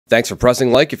Thanks for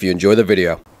pressing like if you enjoy the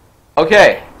video.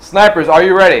 Okay, snipers, are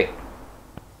you ready?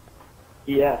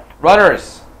 Yes.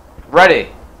 Runners, ready.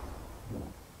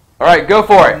 Alright, go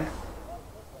for it.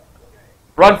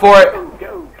 Run for it.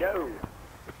 Go.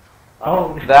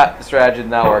 Oh, that strategy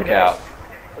did not work out.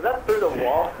 Was that through the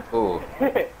wall? Ooh.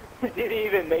 Did he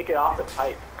even make it off the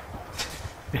pipe?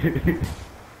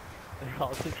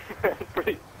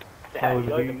 Pretty sad. He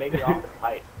doesn't even make it off the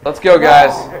pipe. Let's go,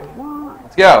 guys.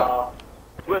 Let's go.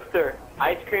 Swiftor,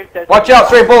 ice cream says. Watch out,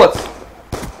 straight bullets.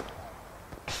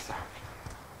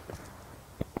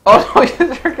 Oh no,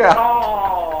 you jerk out.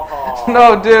 Oh.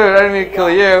 No, dude, I didn't mean to kill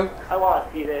you. I want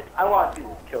to see this. I want to see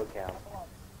this kill count.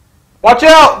 Watch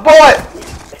out,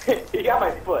 bullet. He got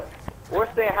my foot.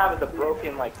 Worst thing I have is a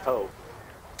broken, toe.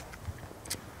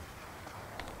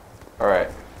 Alright,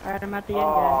 Alright, I'm at the end,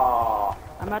 guys.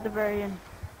 I'm at the very end.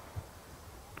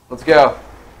 let's go.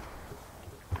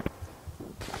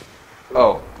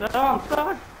 Oh. No, I'm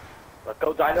stuck. Let's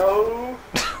go, Dino.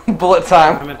 Bullet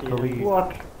time.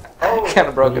 What? Oh, Kind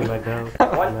of broken. one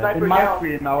sniper In my down.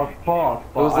 screen, I was paused,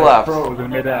 but Who's I left? froze in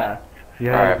midair.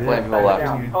 Yeah, Alright, flame people left.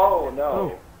 Down. Oh,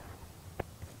 no.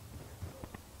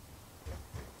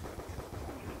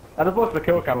 I just watched the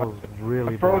kill cam.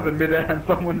 Really I froze in midair and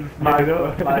someone sniped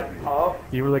up. Oh,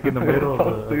 You were like in the middle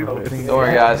of the thing. Don't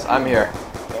worry, guys, I'm here.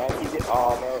 man, he did.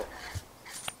 Oh, no.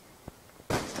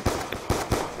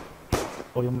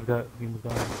 Oh, you almost got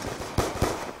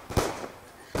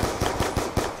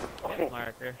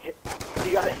Marker.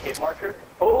 You got a hit marker?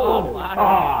 Oh,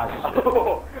 wow.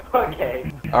 Oh,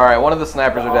 okay. Alright, one of the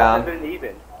snipers are down.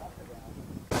 Even.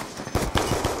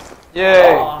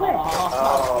 Yay!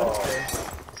 Oh.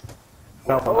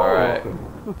 Alright.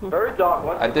 Bird dog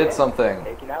once I did again, something.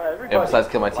 taking out everybody. Yeah, besides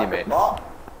kill my Like a teammates. boss.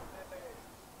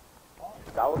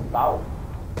 That was foul.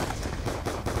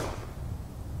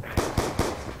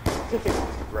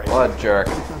 Right. What a jerk.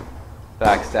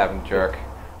 Backstabbing jerk.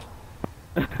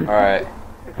 Alright.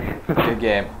 Good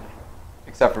game.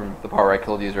 Except for the part where I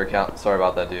killed user account. Sorry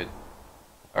about that, dude.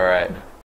 Alright.